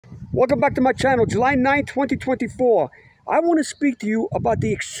Welcome back to my channel, July 9, 2024. I want to speak to you about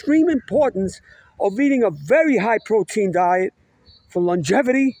the extreme importance of eating a very high protein diet for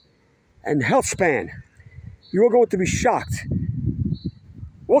longevity and health span. You are going to be shocked.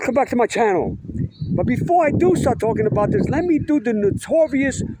 Welcome back to my channel. But before I do start talking about this, let me do the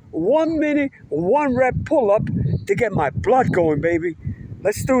notorious 1 minute, 1 rep pull-up to get my blood going, baby.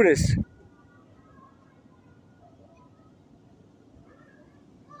 Let's do this.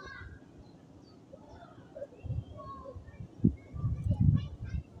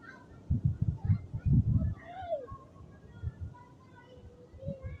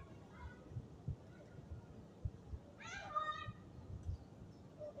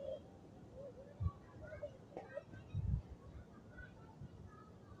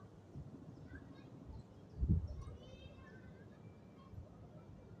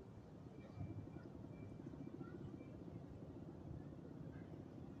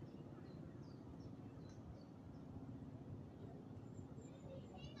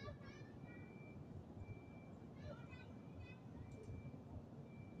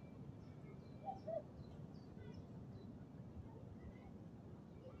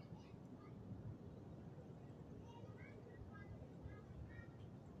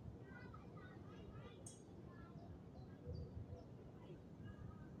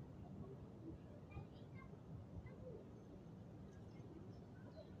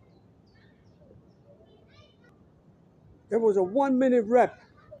 There was a 1 minute rep.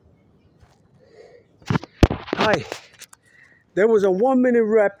 Hi. There was a 1 minute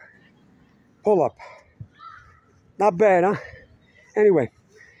rep pull-up. Not bad, huh? Anyway,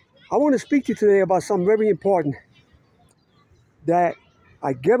 I want to speak to you today about something very important that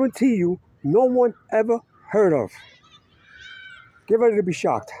I guarantee you no one ever heard of. Get ready to be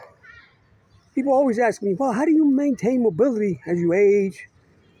shocked. People always ask me, well, how do you maintain mobility as you age?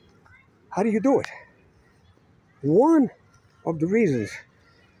 How do you do it? One of the reasons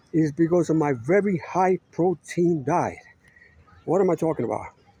is because of my very high protein diet. What am I talking about?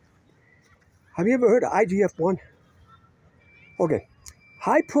 Have you ever heard of IGF-1? Okay,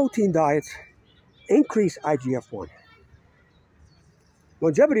 high protein diets increase IGF-1.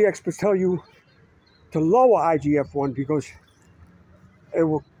 Longevity experts tell you to lower IGF-1 because it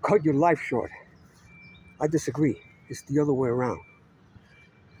will cut your life short. I disagree. It's the other way around.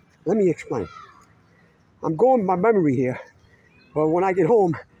 Let me explain. I'm going by memory here, but when I get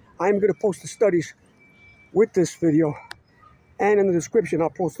home, I'm going to post the studies with this video, and in the description, I'll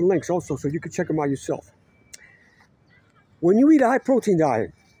post the links also so you can check them out yourself. When you eat a high protein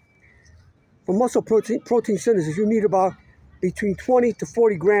diet, for muscle protein synthesis, you need about between 20 to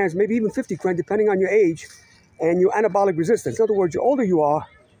 40 grams, maybe even 50 grams, depending on your age and your anabolic resistance. In other words, the older you are,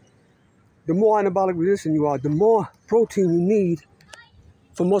 the more anabolic resistant you are, the more protein you need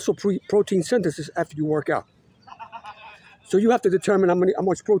for muscle protein synthesis after you work out. So you have to determine how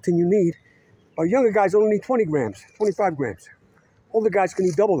much protein you need. But younger guys only need 20 grams, 25 grams. Older guys can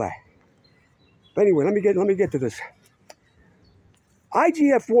eat double that. But anyway, let me get to this.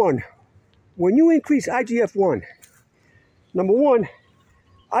 IGF-1, when you increase IGF-1, number one,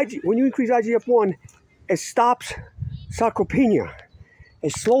 when you increase IGF-1, it stops sarcopenia.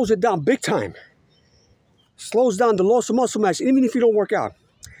 It slows it down big time. Slows down the loss of muscle mass, even if you don't work out.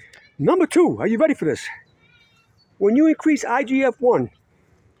 Number two, are you ready for this? When you increase IGF-1,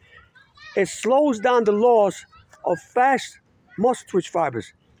 it slows down the loss of fast muscle twitch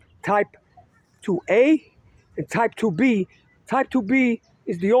fibers, type 2A and type 2B. Type 2B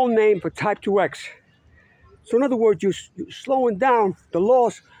is the old name for type 2X. So in other words, you're slowing down the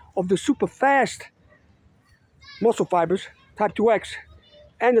loss of the super fast muscle fibers, type 2X,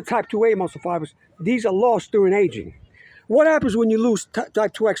 and the type 2A muscle fibers. These are lost during aging. What happens when you lose type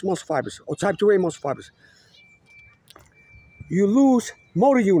 2X muscle fibers or type 2A muscle fibers? You lose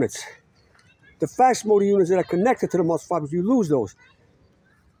motor units. The fast motor units that are connected to the muscle fibers, you lose those.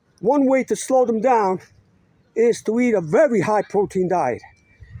 One way to slow them down is to eat a very high protein diet.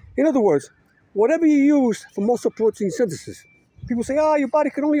 In other words, whatever you use for muscle protein synthesis, people say, your body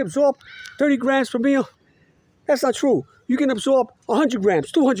can only absorb 30 grams per meal. That's not true. You can absorb 100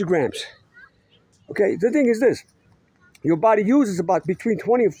 grams, 200 grams. Okay, the thing is this. Your body uses about between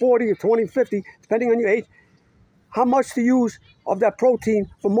 20 and 40 or 20 and 50, depending on your age, how much to use of that protein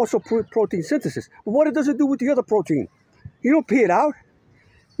for muscle protein synthesis. But what does it do with the other protein? You don't pee it out.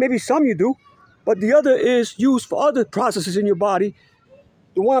 Maybe some you do, but the other is used for other processes in your body.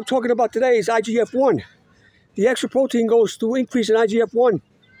 The one I'm talking about today is IGF-1. The extra protein goes to increase in IGF-1.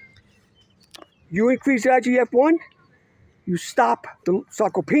 You increase IGF-1, you stop the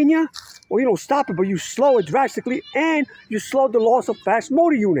sarcopenia, Well, you don't stop it, but you slow it drastically, and you slow the loss of fast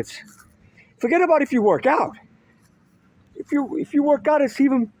motor units. Forget about if you work out. If you work out, it's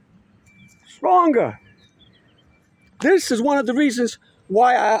even stronger. This is one of the reasons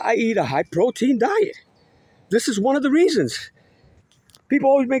why I eat a high-protein diet. This is one of the reasons. People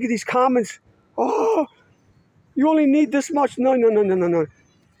always make these comments, oh, you only need this much. No.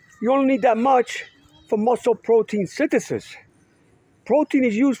 You only need that much for muscle protein synthesis. Protein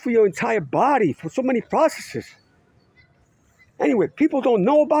is used for your entire body, for so many processes. Anyway, people don't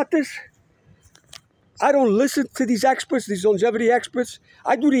know about this. I don't listen to these experts, these longevity experts.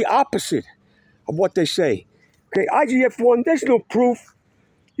 I do the opposite of what they say. Okay, IGF-1, there's no proof.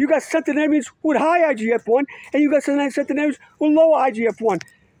 You got centenarians with high IGF-1, and you got centenarians with low IGF-1.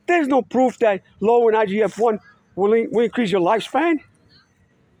 There's no proof that low in IGF-1 will increase your lifespan.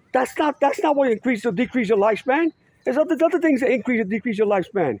 That's not what increase or decrease your lifespan. There's other things that increase or decrease your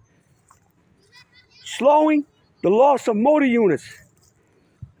lifespan. Slowing the loss of motor units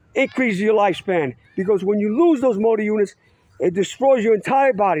increases your lifespan, because when you lose those motor units, it destroys your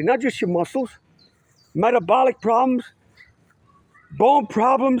entire body, not just your muscles. Metabolic problems, bone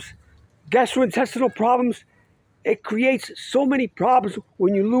problems, gastrointestinal problems. It creates so many problems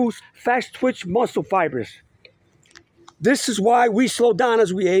when you lose fast twitch muscle fibers. This is why we slow down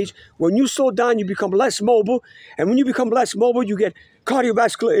as we age. When you slow down, you become less mobile. And when you become less mobile, you get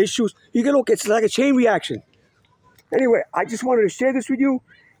cardiovascular issues. It's like a chain reaction. Anyway, I just wanted to share this with you.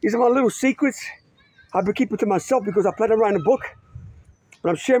 These are my little secrets. I've been keeping to myself because I plan to write a book. But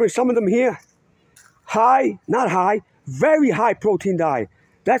I'm sharing some of them here. Very high protein diet.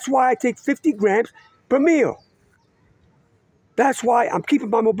 That's why I take 50 grams per meal. That's why I'm keeping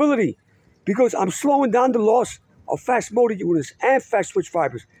my mobility, because I'm slowing down the loss of fast motor units and fast twitch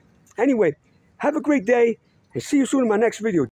fibers. Anyway, have a great day and see you soon in my next video.